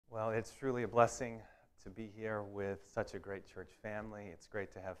Well, it's truly a blessing to be here with such a great church family. It's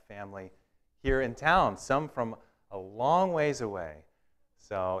great to have family here in town, some from a long ways away.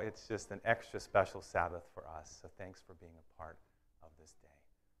 So it's just an extra special Sabbath for us. So thanks for being a part of this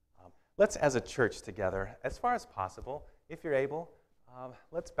day. Let's, as a church together, as far as possible, if you're able,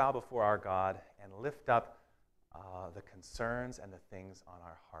 let's bow before our God and lift up the concerns and the things on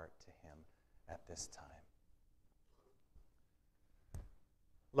our heart to Him at this time.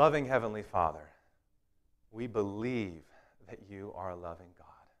 Loving Heavenly Father, we believe that you are a loving God.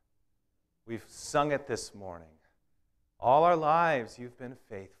 We've sung it this morning. All our lives you've been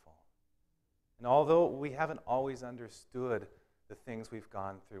faithful. And although we haven't always understood the things we've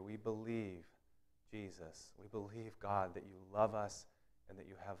gone through, we believe, Jesus, we believe, God, that you love us and that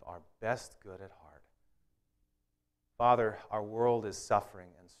you have our best good at heart. Father, our world is suffering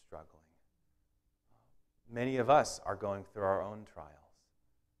and struggling. Many of us are going through our own trials.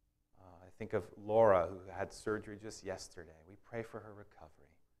 I think of Laura, who had surgery just yesterday. We pray for her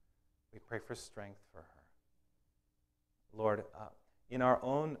recovery. We pray for strength for her. Lord, in our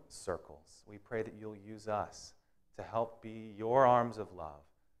own circles, we pray that you'll use us to help be your arms of love,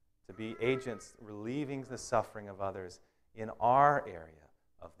 to be agents relieving the suffering of others in our area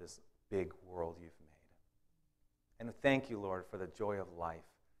of this big world you've made. And thank you, Lord, for the joy of life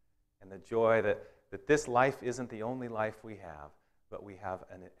and the joy that this life isn't the only life we have, but we have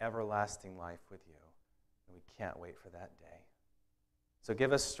an everlasting life with you, and we can't wait for that day. So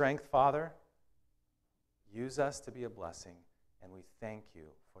give us strength, Father. Use us to be a blessing, and we thank you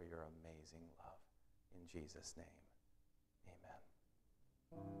for your amazing love. In Jesus' name, amen.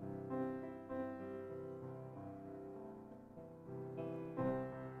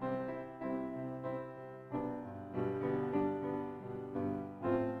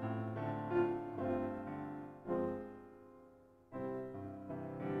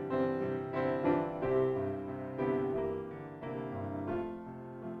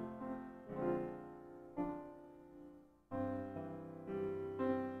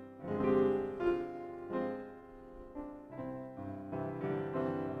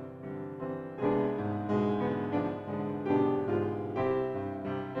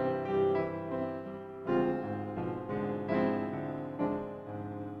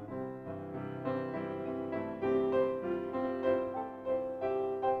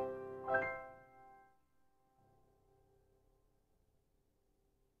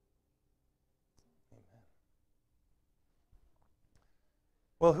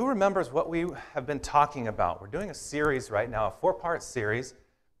 Well, who remembers what we have been talking about? We're doing a series right now, a 4-part series.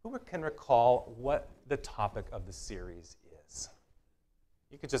 Who can recall what the topic of the series is?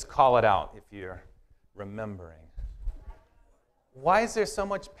 You could just call it out if you're remembering. Why is there so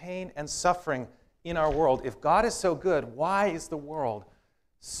much pain and suffering in our world? If God is so good, why is the world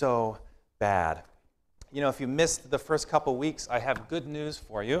so bad? You know, if you missed the first couple weeks, I have good news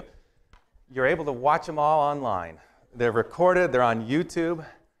for you. You're able to watch them all online. They're recorded, they're on YouTube,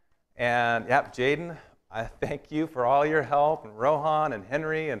 and yep, Jaden, I thank you for all your help, and Rohan and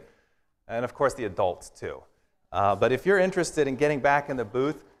Henry, and of course the adults too. But if you're interested in getting back in the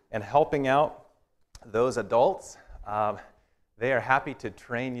booth and helping out those adults, they are happy to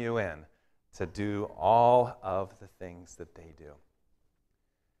train you in to do all of the things that they do.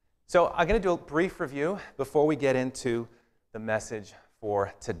 So I'm going to do a brief review before we get into the message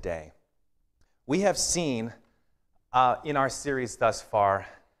for today. We have seen in our series thus far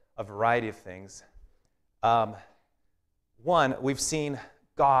a variety of things. One, we've seen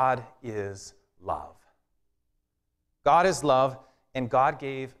God is love. God is love, and God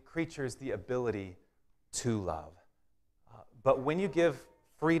gave creatures the ability to love. But when you give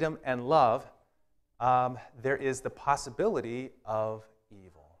freedom and love, there is the possibility of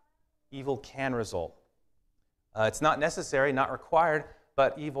evil. Evil can result. It's not necessary, not required,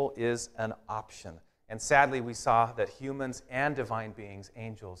 but evil is an option. And sadly, we saw that humans and divine beings,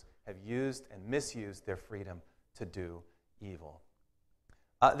 angels, have used and misused their freedom to do evil.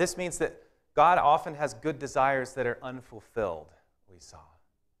 This means that God often has good desires that are unfulfilled, we saw.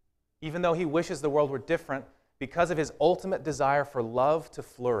 Even though he wishes the world were different, because of his ultimate desire for love to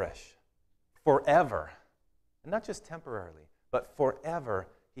flourish forever, and not just temporarily, but forever,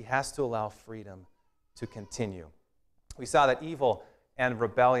 he has to allow freedom to continue. We saw that evil and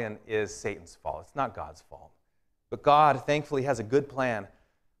rebellion is Satan's fault. It's not God's fault. But God, thankfully, has a good plan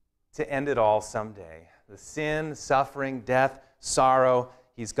to end it all someday. The sin, suffering, death, sorrow,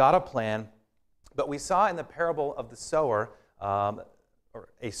 he's got a plan. But we saw in the parable of the sower, or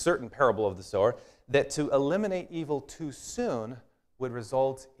a certain parable of the sower, that to eliminate evil too soon would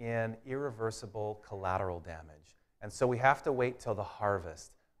result in irreversible collateral damage. And so we have to wait till the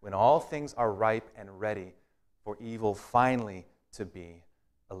harvest when all things are ripe and ready for evil finally to be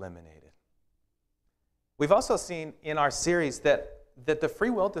eliminated. We've also seen in our series that the free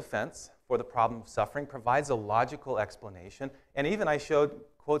will defense for the problem of suffering provides a logical explanation. And even I showed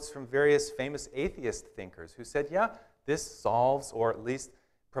quotes from various famous atheist thinkers who said, yeah, this solves or at least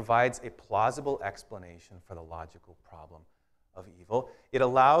provides a plausible explanation for the logical problem of evil. It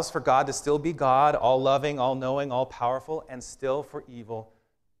allows for God to still be God, all-loving, all-knowing, all-powerful, and still for evil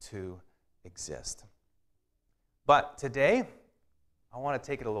to exist. But today, I want to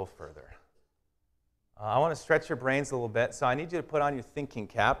take it a little further. I want to stretch your brains a little bit, so I need you to put on your thinking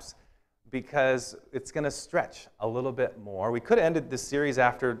caps because it's going to stretch a little bit more. We could have ended this series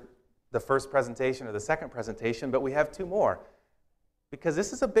after the first presentation or the second presentation, but we have two more because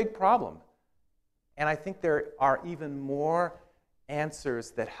this is a big problem. And I think there are even more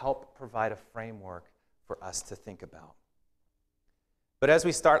answers that help provide a framework for us to think about. But as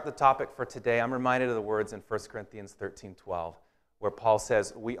we start the topic for today, I'm reminded of the words in 1 Corinthians 13:12, where Paul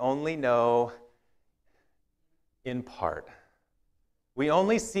says, we only know in part. We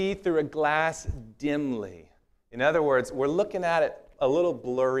only see through a glass dimly. In other words, we're looking at it a little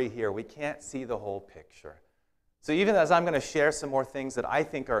blurry here. We can't see the whole picture. So even as I'm going to share some more things that I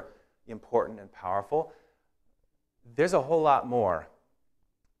think are important and powerful, there's a whole lot more.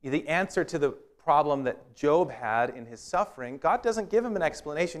 The answer to the problem that Job had in his suffering, God doesn't give him an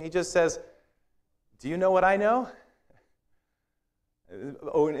explanation. He just says, do you know what I know? In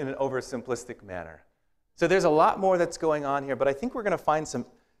an oversimplistic manner. So there's a lot more that's going on here, but I think we're going to find some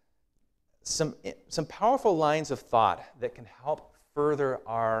powerful lines of thought that can help further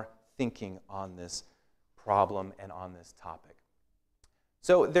our thinking on this problem and on this topic.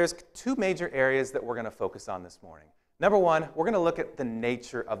 So there's two major areas that we're going to focus on this morning. Number one, we're going to look at the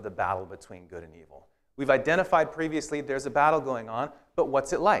nature of the battle between good and evil. We've identified previously there's a battle going on, but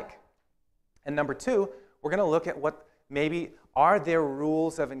what's it like? And number two, we're going to look at what maybe are there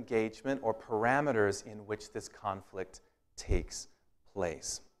rules of engagement or parameters in which this conflict takes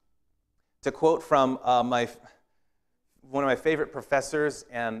place. To quote from one of my favorite professors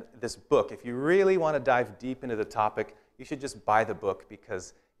and this book, if you really want to dive deep into the topic, you should just buy the book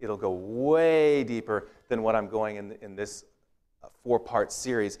because it'll go way deeper than what I'm going in this four-part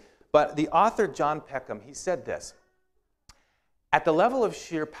series. But the author, Jon TIllay, he said this, at the level of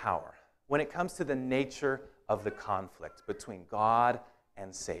sheer power, when it comes to the nature of the conflict between God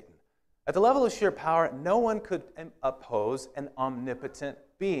and Satan, at the level of sheer power, no one could oppose an omnipotent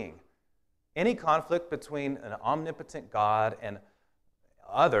being. Any conflict between an omnipotent God and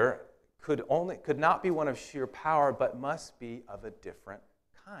other could not be one of sheer power, but must be of a different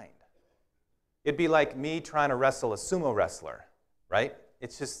kind. It'd be like me trying to wrestle a sumo wrestler, right?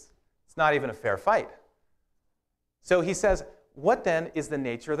 It's not even a fair fight. So he says, what then is the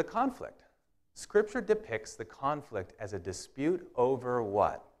nature of the conflict? Scripture depicts the conflict as a dispute over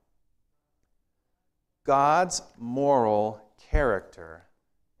what? God's moral character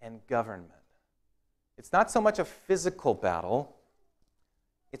and government. It's not so much a physical battle,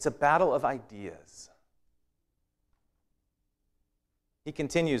 it's a battle of ideas. He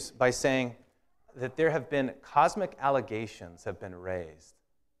continues by saying that there have been cosmic allegations have been raised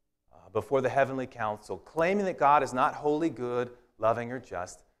before the heavenly council, claiming that God is not wholly good, loving, or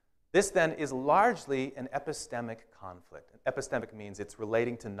just. This then is largely an epistemic conflict. Epistemic means it's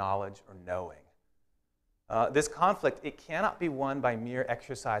relating to knowledge or knowing. This conflict, it cannot be won by mere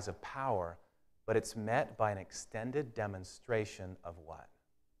exercise of power, but it's met by an extended demonstration of what?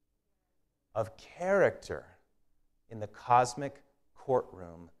 Of character in the cosmic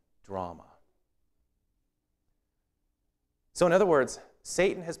courtroom drama. So in other words,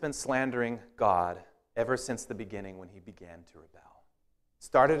 Satan has been slandering God ever since the beginning when he began to rebel. It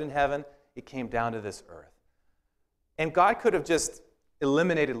started in heaven, it came down to this earth. And God could have just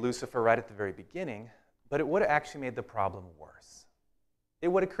eliminated Lucifer right at the very beginning, but it would have actually made the problem worse. It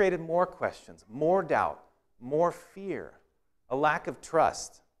would have created more questions, more doubt, more fear, a lack of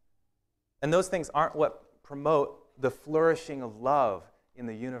trust. And those things aren't what promote the flourishing of love in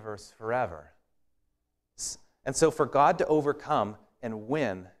the universe forever. And so for God to overcome and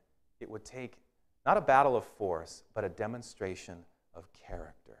win, it would take not a battle of force, but a demonstration of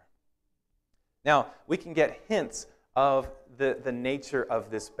character. Now, we can get hints of the nature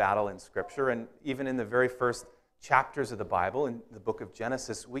of this battle in Scripture, and even in the very first chapters of the Bible, in the book of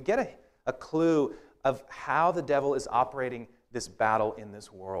Genesis, we get a clue of how the devil is operating this battle in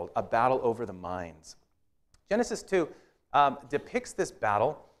this world, a battle over the minds. Genesis 2 depicts this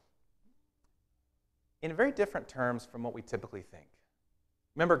battle in very different terms from what we typically think.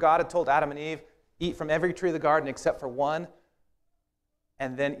 Remember, God had told Adam and Eve, eat from every tree of the garden except for one.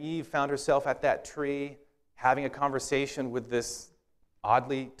 And then Eve found herself at that tree having a conversation with this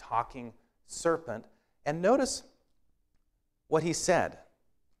oddly talking serpent. And notice what he said.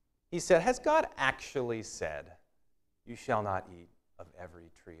 He said, has God actually said, you shall not eat of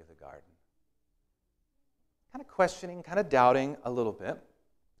every tree of the garden? Kind of questioning, kind of doubting a little bit.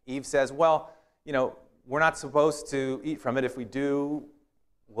 Eve says, well, we're not supposed to eat from it. If we do,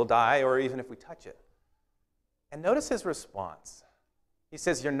 we'll die, or even if we touch it. And notice his response. He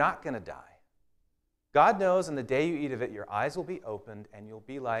says, you're not going to die. God knows on the day you eat of it, your eyes will be opened, and you'll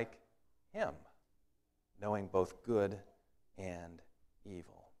be like him, knowing both good and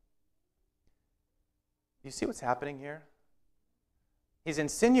evil. You see what's happening here? He's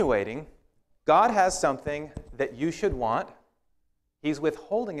insinuating God has something that you should want. He's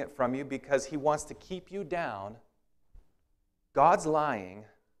withholding it from you because he wants to keep you down. God's lying.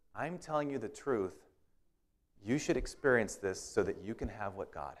 I'm telling you the truth. You should experience this so that you can have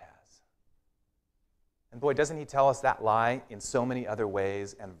what God has. And boy, doesn't he tell us that lie in so many other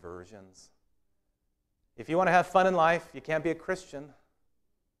ways and versions? If you want to have fun in life, you can't be a Christian.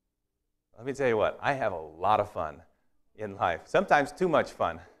 Let me tell you what, I have a lot of fun in life. Sometimes too much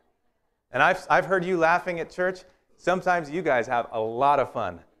fun. And I've heard you laughing at church. Sometimes you guys have a lot of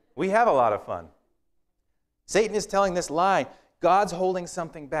fun. We have a lot of fun. Satan is telling this lie. God's holding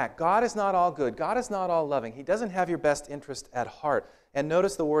something back. God is not all good. God is not all loving. He doesn't have your best interest at heart. And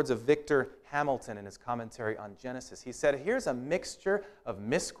notice the words of Victor Hamilton in his commentary on Genesis. He said, here's a mixture of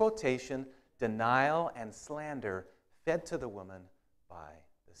misquotation, denial, and slander fed to the woman by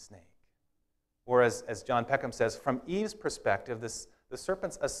the snake. Or as John Peckham says, from Eve's perspective, the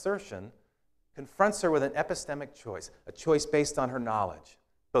serpent's assertion confronts her with an epistemic choice, a choice based on her knowledge.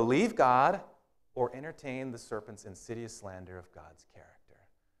 Believe God or entertain the serpent's insidious slander of God's character.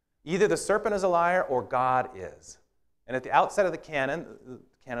 Either the serpent is a liar or God is. And at the outset of the canon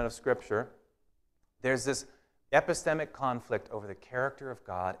of Scripture, there's this epistemic conflict over the character of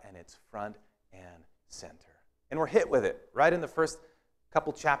God, and it's front and center. And we're hit with it right in the first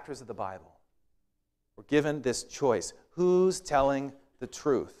couple chapters of the Bible. We're given this choice. Who's telling the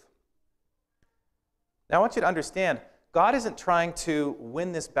truth? Now, I want you to understand, God isn't trying to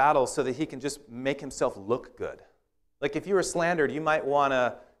win this battle so that he can just make himself look good. Like if you were slandered, you might want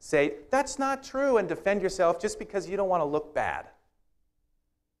to say, that's not true, and defend yourself just because you don't want to look bad.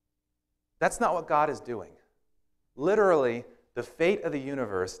 That's not what God is doing. Literally, the fate of the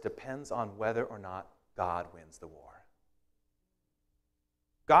universe depends on whether or not God wins the war.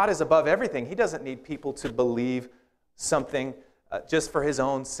 God is above everything. He doesn't need people to believe something just for his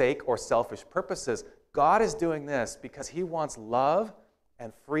own sake or selfish purposes. God is doing this because he wants love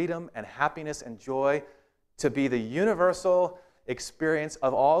and freedom and happiness and joy to be the universal experience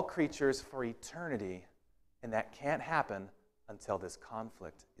of all creatures for eternity, and that can't happen until this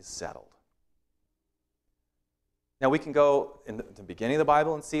conflict is settled. Now we can go in the beginning of the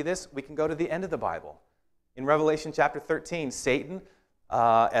Bible and see this. We can go to the end of the Bible. In Revelation chapter 13, Satan,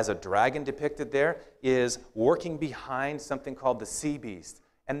 as a dragon depicted there, is working behind something called the sea beast.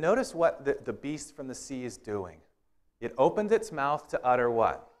 And notice what the beast from the sea is doing. It opened its mouth to utter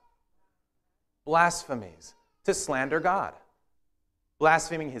what? Blasphemies, to slander God.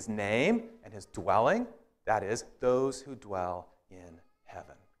 Blaspheming his name and his dwelling, that is, those who dwell in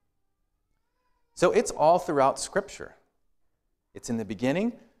heaven. So it's all throughout Scripture. It's in the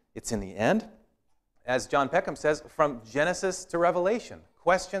beginning, it's in the end. As John Peckham says, from Genesis to Revelation,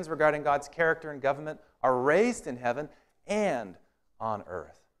 questions regarding God's character and government are raised in heaven and on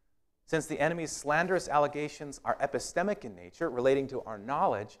earth. Since the enemy's slanderous allegations are epistemic in nature, relating to our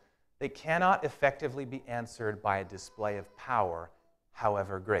knowledge, they cannot effectively be answered by a display of power,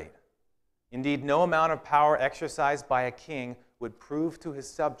 however great. Indeed, no amount of power exercised by a king would prove to his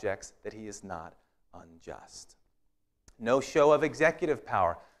subjects that he is not unjust. No show of executive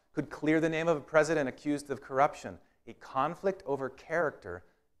power could clear the name of a president accused of corruption. A conflict over character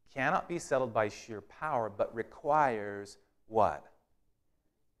cannot be settled by sheer power, but requires what?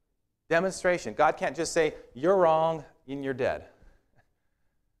 Demonstration. God can't just say, you're wrong and you're dead.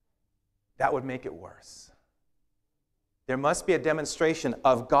 That would make it worse. There must be a demonstration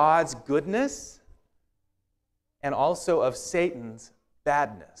of God's goodness and also of Satan's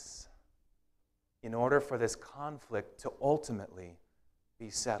badness in order for this conflict to ultimately be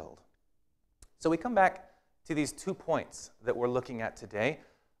settled. So we come back to these 2 points that we're looking at today.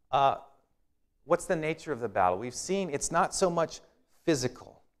 What's the nature of the battle? We've seen it's not so much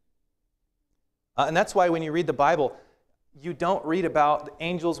physical. And that's why when you read the Bible, you don't read about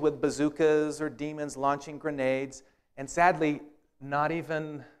angels with bazookas or demons launching grenades, and sadly, not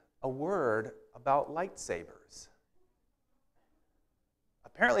even a word about lightsabers.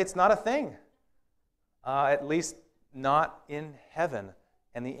 apparently it's not a thing, at least not in heaven,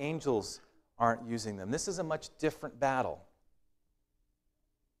 and the angels aren't using them. This is a much different battle.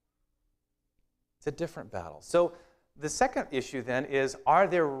 It's a different battle. So the second issue then is, are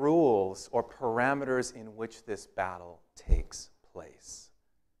there rules or parameters in which this battle takes place?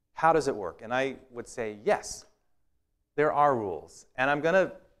 How does it work? And I would say yes, there are rules. And I'm going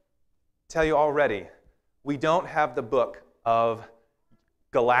to tell you already, we don't have the book of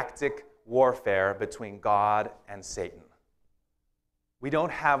galactic warfare between God and Satan. We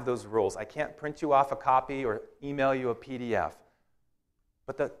don't have those rules. I can't print you off a copy or email you a PDF.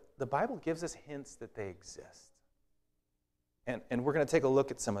 But the Bible gives us hints that they exist. And we're going to take a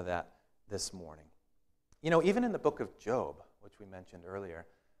look at some of that this morning. You know, even in the book of Job, which we mentioned earlier,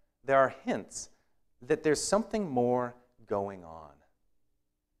 there are hints that there's something more going on.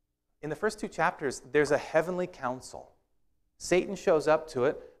 In the first 2 chapters, there's a heavenly council. Satan shows up to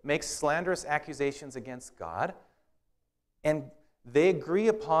it, makes slanderous accusations against God, and they agree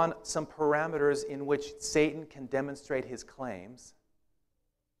upon some parameters in which Satan can demonstrate his claims,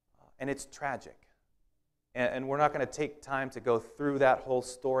 and it's tragic. And we're not going to take time to go through that whole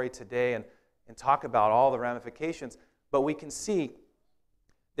story today and talk about all the ramifications, but we can see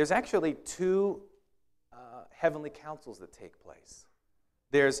there's actually 2 heavenly councils that take place.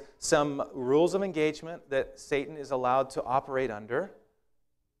 There's some rules of engagement that Satan is allowed to operate under,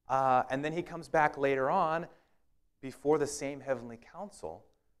 and then he comes back later on before the same heavenly council,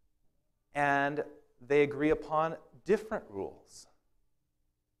 and they agree upon different rules.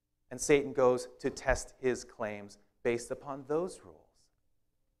 And Satan goes to test his claims based upon those rules.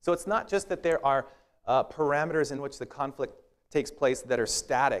 So it's not just that there are parameters in which the conflict takes place that are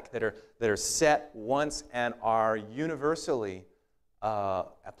static, that are set once and are universally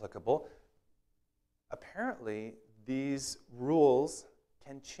applicable. Apparently, these rules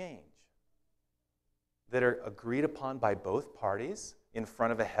can change, that are agreed upon by both parties in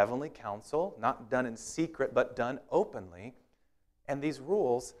front of a heavenly council, not done in secret, but done openly, and these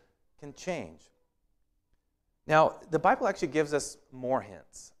rules can change. Now, the Bible actually gives us more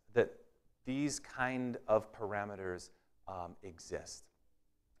hints that these kind of parameters exist.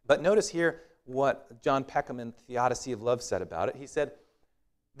 But notice here what John Peckham in Theodicy of Love said about it. He said,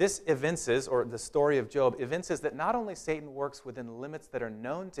 this evinces, or the story of Job, evinces that not only Satan works within limits that are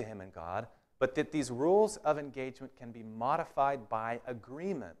known to him and God, but that these rules of engagement can be modified by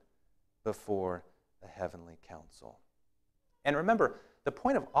agreement before the heavenly council. And remember, the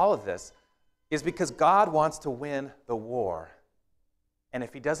point of all of this is because God wants to win the war. And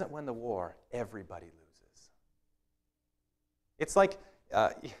if he doesn't win the war, everybody loses. It's like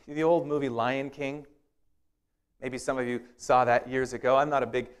the old movie Lion King. Maybe some of you saw that years ago. I'm not a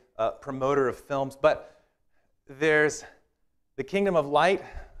big promoter of films, but there's the kingdom of light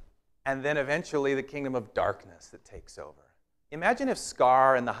and then eventually the kingdom of darkness that takes over. Imagine if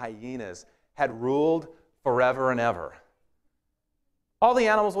Scar and the hyenas had ruled forever and ever. All the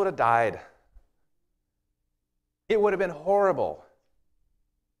animals would have died. It would have been horrible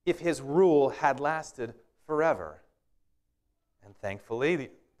if his rule had lasted forever. And thankfully, the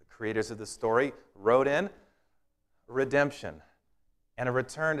creators of the story wrote in redemption and a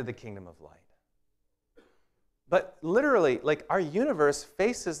return to the kingdom of light. But literally, like, our universe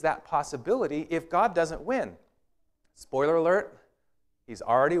faces that possibility if God doesn't win. Spoiler alert, he's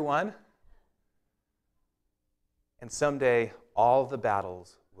already won. And someday, all the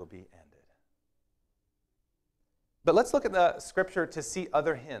battles will be ended. But let's look at the scripture to see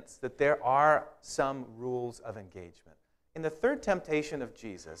other hints that there are some rules of engagement. In the third temptation of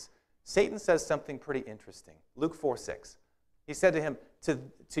Jesus, Satan says something pretty interesting. Luke 4:6. He said to him,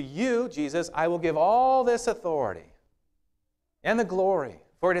 to you, Jesus, I will give all this authority and the glory,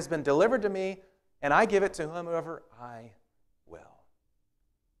 for it has been delivered to me, and I give it to whomever I will.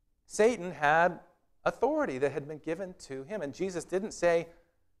 Satan had authority that had been given to him, and Jesus didn't say,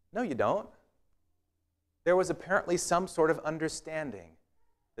 no, you don't. There was apparently some sort of understanding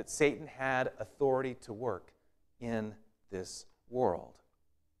that Satan had authority to work in this world.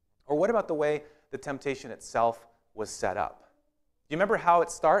 Or what about the way the temptation itself was set up? Do you remember how it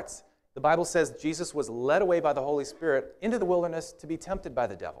starts? The Bible says Jesus was led away by the Holy Spirit into the wilderness to be tempted by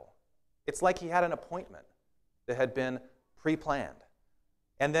the devil. It's like he had an appointment that had been pre-planned.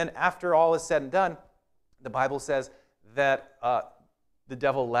 And then after all is said and done, the Bible says that the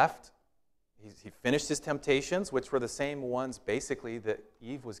devil left. He finished his temptations, which were the same ones basically that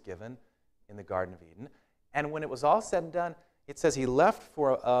Eve was given in the Garden of Eden. And when it was all said and done, it says he left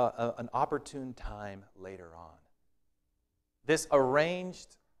for an opportune time later on. This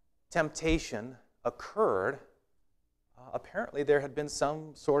arranged temptation occurred apparently there had been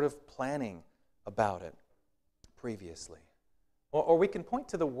some sort of planning about it previously. Or we can point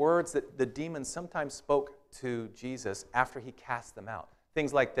to the words that the demons sometimes spoke to Jesus after he cast them out.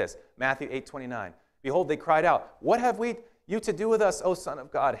 Things like this, Matthew 8:29. Behold, they cried out, what have you to do with us, O Son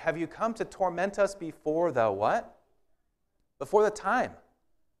of God? Have you come to torment us before the what? Before the time.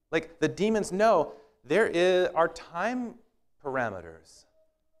 Like the demons know there are time parameters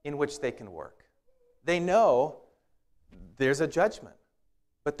in which they can work. They know there's a judgment,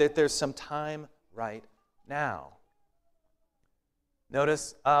 but that there's some time right now.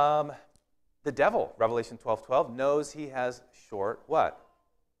 Notice the devil, Revelation 12:12, knows he has short what?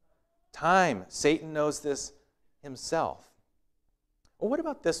 Time. Satan knows this himself. Well, what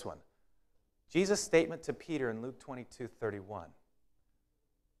about this one? Jesus' statement to Peter in Luke 22:31.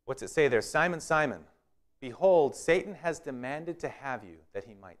 What's it say there? Simon, Simon, behold, Satan has demanded to have you that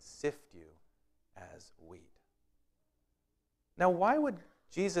he might sift you as wheat. Now, why would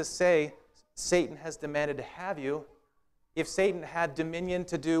Jesus say Satan has demanded to have you if Satan had dominion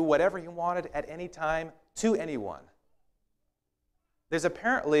to do whatever he wanted at any time to anyone? There's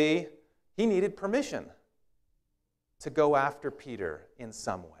apparently, he needed permission to go after Peter in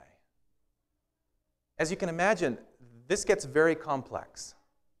some way. As you can imagine, this gets very complex.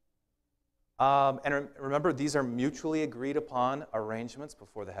 And remember, these are mutually agreed upon arrangements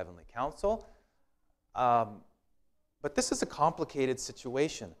before the Heavenly Council. But this is a complicated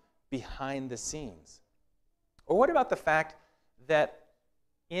situation behind the scenes. Or what about the fact that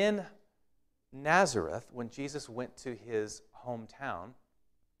in Nazareth, when Jesus went to his hometown,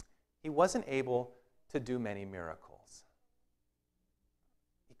 he wasn't able to do many miracles.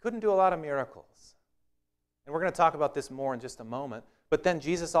 He couldn't do a lot of miracles. And we're going to talk about this more in just a moment. But then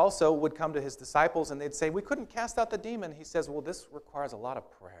Jesus also would come to his disciples and they'd say, we couldn't cast out the demon. He says, well, this requires a lot of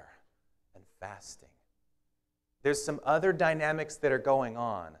prayer and fasting. There's some other dynamics that are going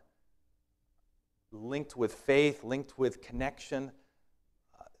on, linked with faith, linked with connection.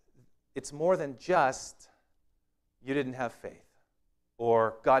 It's more than just you didn't have faith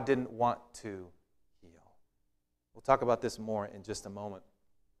or God didn't want to heal. We'll talk about this more in just a moment.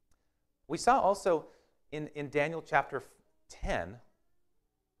 We saw also in Daniel chapter 10,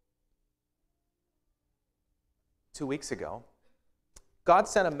 2 weeks ago, God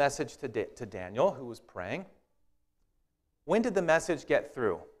sent a message to Daniel, who was praying. When did the message get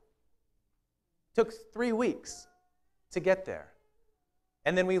through? It took 3 weeks to get there.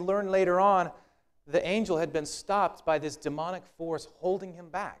 And then we learn later on, the angel had been stopped by this demonic force holding him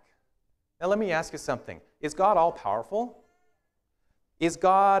back. Now let me ask you something. Is God all-powerful? Is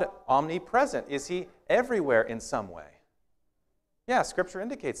God omnipresent? Is he everywhere in some way? Yeah, Scripture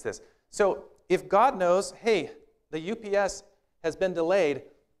indicates this. So if God knows, hey, the UPS has been delayed,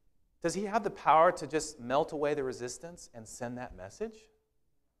 does he have the power to just melt away the resistance and send that message?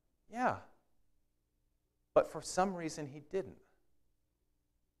 Yeah. But for some reason he didn't.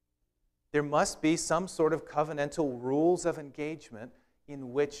 There must be some sort of covenantal rules of engagement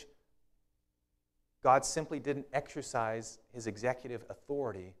in which God simply didn't exercise his executive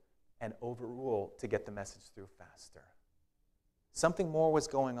authority and overrule to get the message through faster. Something more was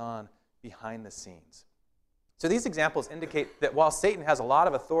going on behind the scenes. So these examples indicate that while Satan has a lot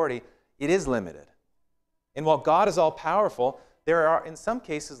of authority, it is limited. And while God is all-powerful, there are, in some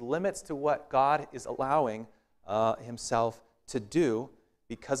cases, limits to what God is allowing himself to do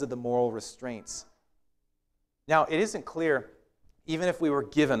because of the moral restraints. Now, it isn't clear, even if we were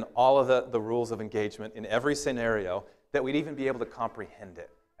given all of the rules of engagement in every scenario, that we'd even be able to comprehend it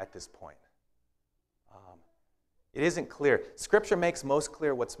at this point. It isn't clear. Scripture makes most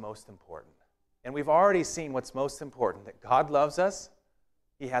clear what's most important. And we've already seen what's most important, that God loves us,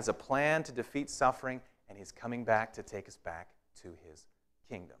 he has a plan to defeat suffering, and he's coming back to take us back to his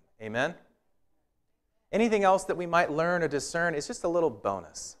kingdom. Amen? Anything else that we might learn or discern is just a little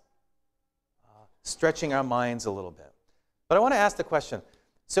bonus, stretching our minds a little bit. But I want to ask the question.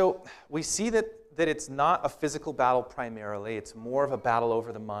 So we see that it's not a physical battle primarily. It's more of a battle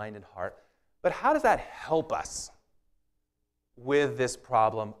over the mind and heart. But how does that help us with this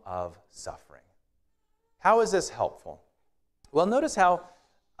problem of suffering? How is this helpful? Well, notice how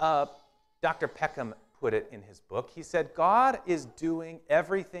Dr. Peckham put it in his book. He said, God is doing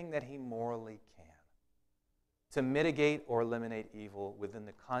everything that he morally can to mitigate or eliminate evil within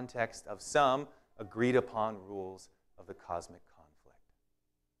the context of some agreed-upon rules of the cosmic conflict.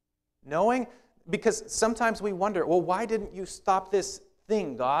 Knowing, because sometimes we wonder, well, why didn't you stop this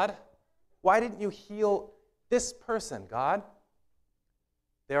thing, God? Why didn't you heal this person, God?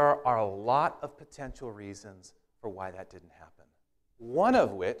 There are a lot of potential reasons for why that didn't happen. One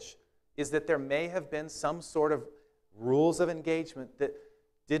of which is that there may have been some sort of rules of engagement that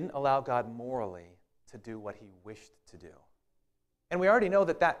didn't allow God morally to do what he wished to do. And we already know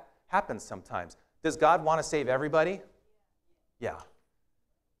that that happens sometimes. Does God want to save everybody? Yeah.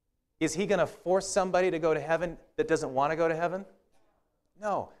 Is he going to force somebody to go to heaven that doesn't want to go to heaven?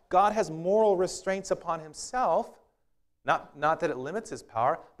 No. God has moral restraints upon himself, not that it limits his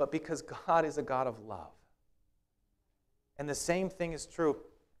power, but because God is a God of love. And the same thing is true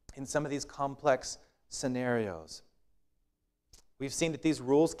in some of these complex scenarios. We've seen that these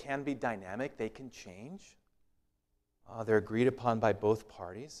rules can be dynamic. They can change. They're agreed upon by both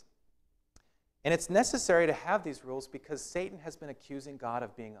parties. And it's necessary to have these rules because Satan has been accusing God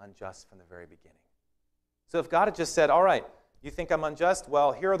of being unjust from the very beginning. So if God had just said, all right, you think I'm unjust?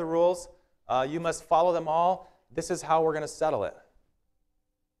 Well, here are the rules. You must follow them all. This is how we're going to settle it.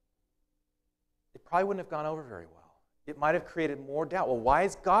 It probably wouldn't have gone over very well. It might have created more doubt. Well, why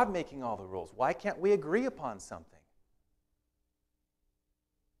is God making all the rules? Why can't we agree upon something?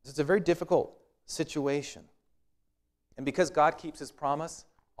 It's a very difficult situation. And because God keeps his promise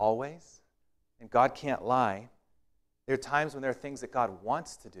always, and God can't lie, there are times when there are things that God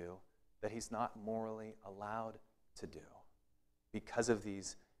wants to do that he's not morally allowed to do because of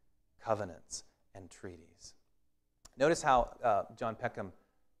these covenants and treaties. Notice how John Peckham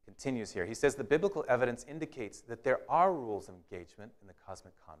continues here. He says, the biblical evidence indicates that there are rules of engagement in the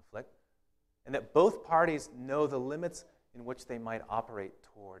cosmic conflict, and that both parties know the limits in which they might operate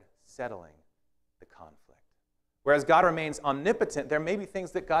toward settling the conflict. Whereas God remains omnipotent, there may be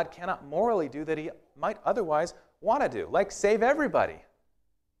things that God cannot morally do that he might otherwise want to do, like save everybody,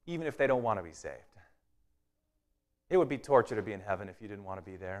 even if they don't want to be saved. It would be torture to be in heaven if you didn't want to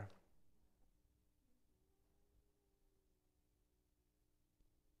be there.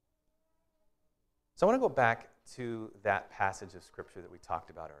 So I want to go back to that passage of Scripture that we talked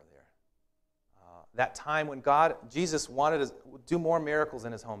about earlier. That time when Jesus wanted to do more miracles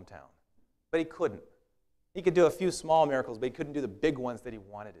in his hometown, but he couldn't. He could do a few small miracles, but he couldn't do the big ones that he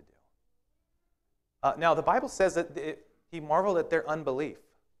wanted to do. Now, the Bible says that he marveled at their unbelief.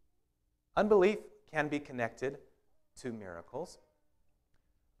 Unbelief can be connected to miracles.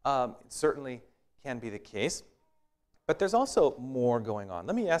 It certainly can be the case. But there's also more going on.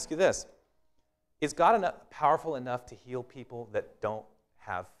 Let me ask you this. Is God powerful enough to heal people that don't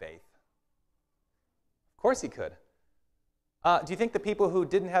have faith? Of course he could. Do you think the people who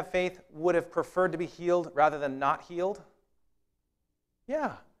didn't have faith would have preferred to be healed rather than not healed?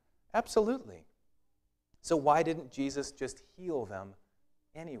 Yeah, absolutely. So why didn't Jesus just heal them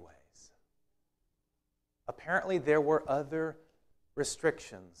anyways? Apparently there were other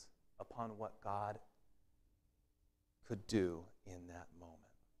restrictions upon what God could do in that moment.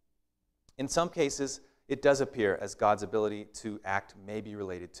 In some cases, it does appear as God's ability to act may be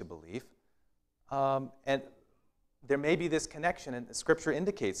related to belief. And there may be this connection, and Scripture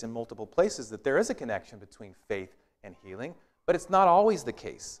indicates in multiple places that there is a connection between faith and healing, but it's not always the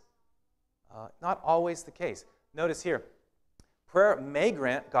case. Not always the case. Notice here, prayer may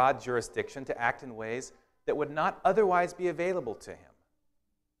grant God jurisdiction to act in ways that would not otherwise be available to him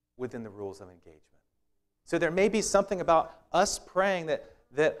within the rules of engagement. So there may be something about us praying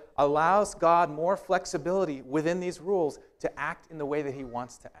that allows God more flexibility within these rules to act in the way that he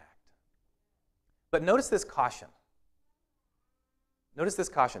wants to act. But notice this caution. Notice this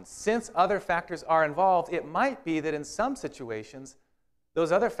caution. Since other factors are involved, it might be that in some situations,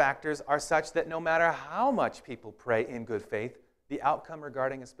 those other factors are such that no matter how much people pray in good faith, the outcome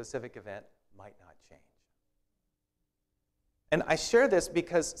regarding a specific event might not change. And I share this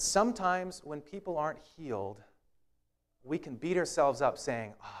because sometimes when people aren't healed, we can beat ourselves up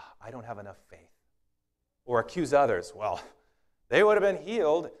saying, I don't have enough faith. Or accuse others, well, they would have been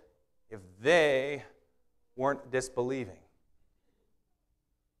healed if they weren't disbelieving.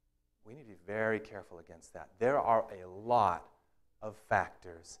 We need to be very careful against that. There are a lot of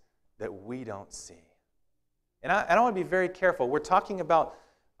factors that we don't see. And I want to be very careful. We're talking about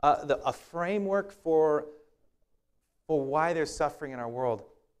a framework for why there's suffering in our world.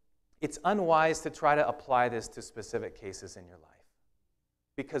 It's unwise to try to apply this to specific cases in your life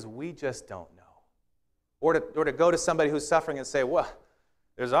because we just don't know. Or to go to somebody who's suffering and say, well,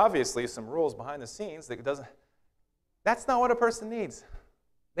 there's obviously some rules behind the scenes that doesn't. That's not what a person needs.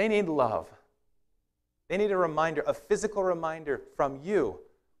 They need love. They need a reminder, a physical reminder from you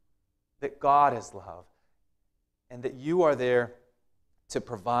that God is love and that you are there to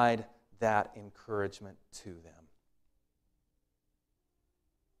provide that encouragement to them.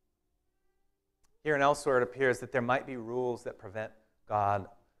 Here and elsewhere, it appears that there might be rules that prevent God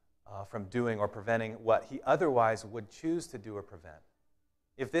from doing or preventing what he otherwise would choose to do or prevent.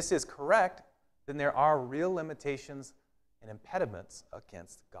 If this is correct, then there are real limitations and impediments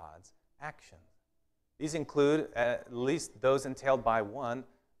against God's action. These include, at least those entailed by 1,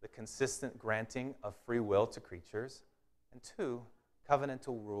 the consistent granting of free will to creatures, and 2,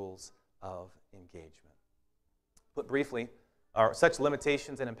 covenantal rules of engagement. Put briefly, such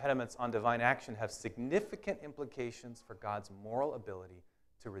limitations and impediments on divine action have significant implications for God's moral ability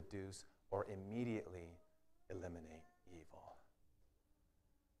to reduce or immediately eliminate evil.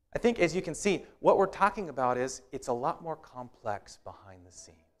 I think, as you can see, what we're talking about is it's a lot more complex behind the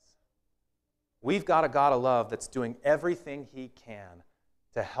scenes. We've got a God of love that's doing everything he can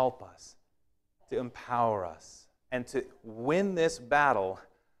to help us, to empower us, and to win this battle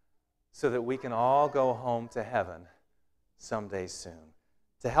so that we can all go home to heaven someday soon.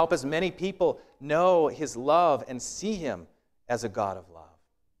 To help as many people know his love and see him as a God of love.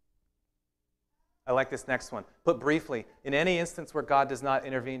 I like this next one. Put briefly, in any instance where God does not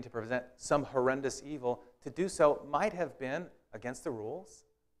intervene to prevent some horrendous evil, to do so might have been against the rules,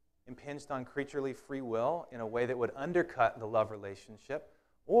 impinged on creaturely free will in a way that would undercut the love relationship,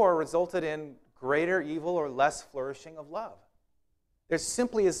 or resulted in greater evil or less flourishing of love. There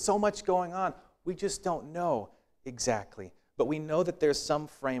simply is so much going on. We just don't know exactly. But we know that there's some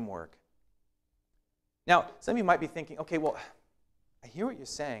framework. Now, some of you might be thinking, okay, well, I hear what you're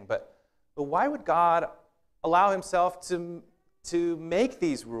saying, but why would God allow himself to make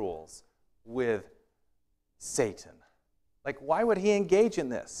these rules with Satan? Like, why would he engage in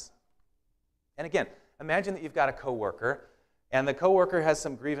this? And again, imagine that you've got a coworker, and the coworker has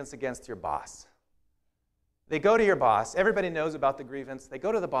some grievance against your boss. They go to your boss. Everybody knows about the grievance. They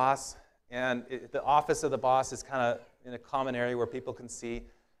go to the boss, and the office of the boss is kind of in a common area where people can see.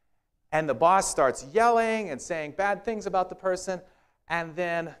 And the boss starts yelling and saying bad things about the person, and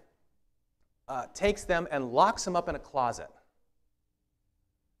then takes them and locks them up in a closet.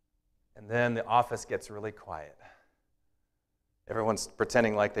 And then the office gets really quiet. Everyone's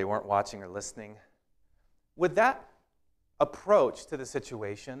pretending like they weren't watching or listening. Would that approach to the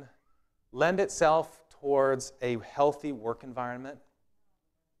situation lend itself towards a healthy work environment?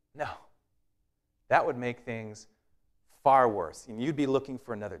 No. That would make things far worse, and you'd be looking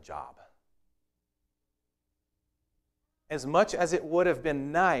for another job. As much as it would have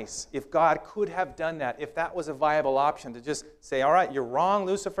been nice if God could have done that, if that was a viable option, to just say, all right, you're wrong,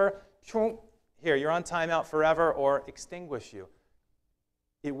 Lucifer, here, you're on timeout forever, or extinguish you,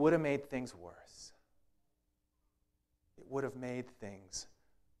 it would have made things worse. It would have made things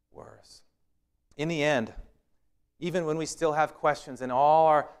worse. In the end, even when we still have questions and all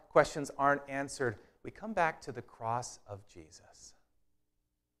our questions aren't answered, we come back to the cross of Jesus,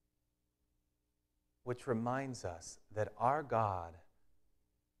 which reminds us that our God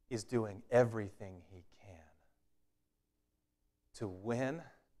is doing everything he can to win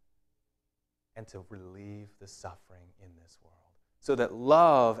and to relieve the suffering in this world, so that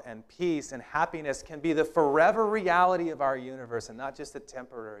love and peace and happiness can be the forever reality of our universe and not just a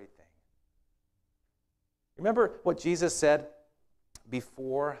temporary thing. Remember what Jesus said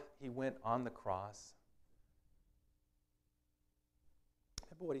before he went on the cross?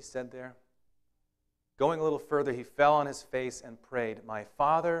 Remember what he said there? Going a little further, he fell on his face and prayed, "My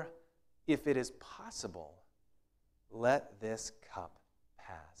Father, if it is possible, let this cup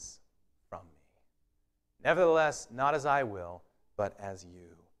pass from me. Nevertheless, not as I will, but as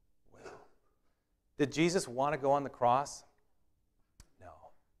you will." Did Jesus want to go on the cross?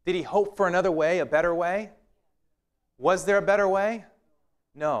 No. Did he hope for another way, a better way? Was there a better way?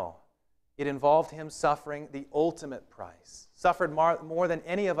 No. It involved him suffering the ultimate price, suffered more than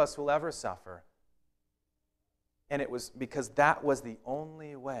any of us will ever suffer. And it was because that was the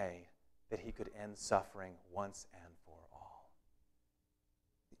only way that he could end suffering once and for all.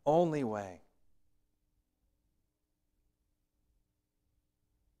 The only way.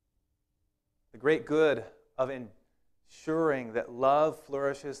 The great good of ensuring that love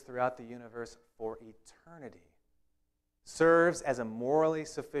flourishes throughout the universe for eternity serves as a morally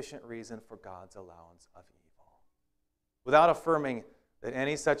sufficient reason for God's allowance of evil, without affirming that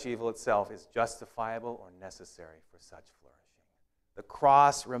any such evil itself is justifiable or necessary for such flourishing. The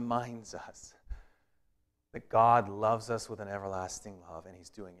cross reminds us that God loves us with an everlasting love, and he's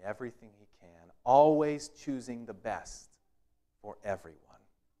doing everything he can, always choosing the best for everyone.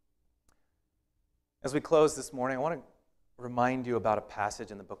 As we close this morning, I want to remind you about a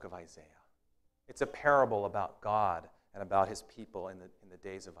passage in the book of Isaiah. It's a parable about God and about his people in the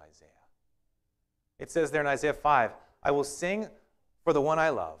days of Isaiah. It says there in Isaiah 5, "I will sing for the one I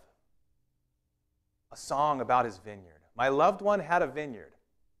love, a song about his vineyard. My loved one had a vineyard."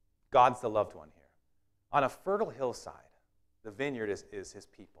 God's the loved one here. "On a fertile hillside," the vineyard is his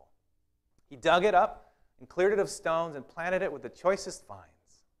people. He dug it up and cleared it of stones and planted it with the choicest vines.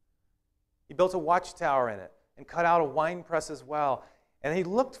 He built a watchtower in it and cut out a winepress as well. And he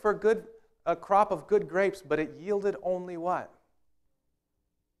looked for a crop of good grapes, but it yielded only what?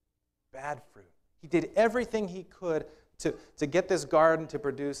 Bad fruit. He did everything he could to get this garden to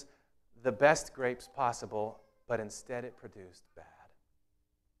produce the best grapes possible, but instead it produced bad.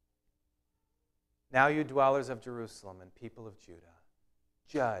 Now you dwellers of Jerusalem and people of Judah,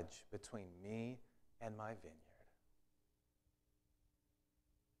 judge between me and my vineyard.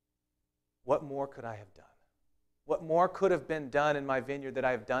 What more could I have done? What more could have been done in my vineyard that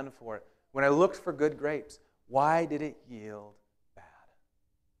I have done for it? When I looked for good grapes, why did it yield bad?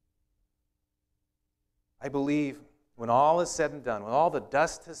 I believe when all is said and done, when all the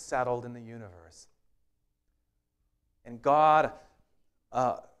dust has settled in the universe, and God,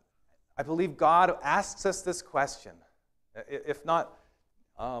 I believe God asks us this question, if not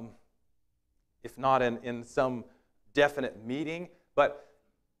in some definite meeting, but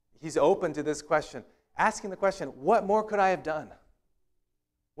he's open to this question, asking the question, what more could I have done?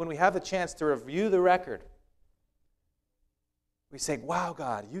 When we have the chance to review the record, we say, wow,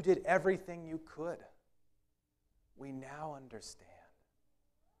 God, you did everything you could. We now understand.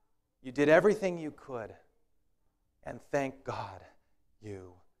 You did everything you could, and thank God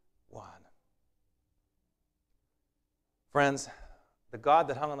you won. Friends, the God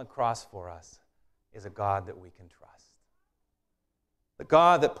that hung on the cross for us is a God that we can trust. The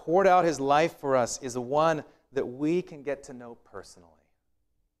God that poured out his life for us is the one that we can get to know personally.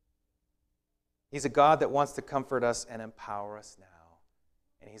 He's a God that wants to comfort us and empower us now.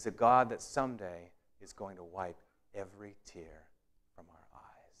 And he's a God that someday is going to wipe every tear from our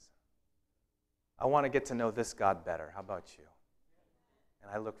eyes. I want to get to know this God better. How about you? And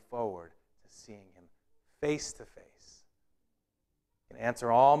I look forward to seeing him face to face and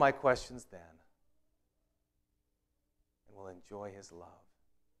answer all my questions then. And we'll enjoy his love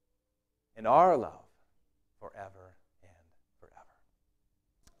and our love forever and forever.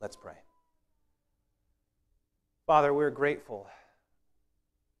 Let's pray. Father, we're grateful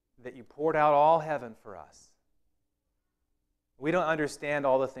that you poured out all heaven for us. We don't understand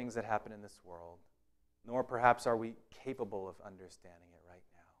all the things that happen in this world, nor perhaps are we capable of understanding it right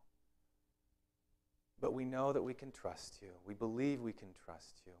now. But we know that we can trust you. We believe we can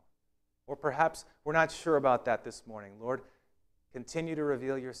trust you. Or perhaps we're not sure about that this morning. Lord, continue to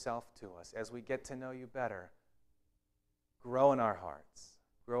reveal yourself to us as we get to know you better. Grow in our hearts.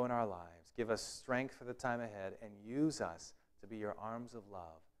 Grow in our lives. Give us strength for the time ahead and use us to be your arms of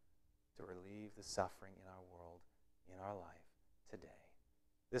love to relieve the suffering in our world, in our life today.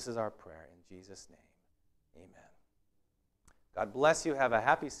 This is our prayer in Jesus' name. Amen. God bless you. Have a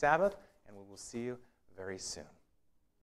happy Sabbath, and we will see you very soon.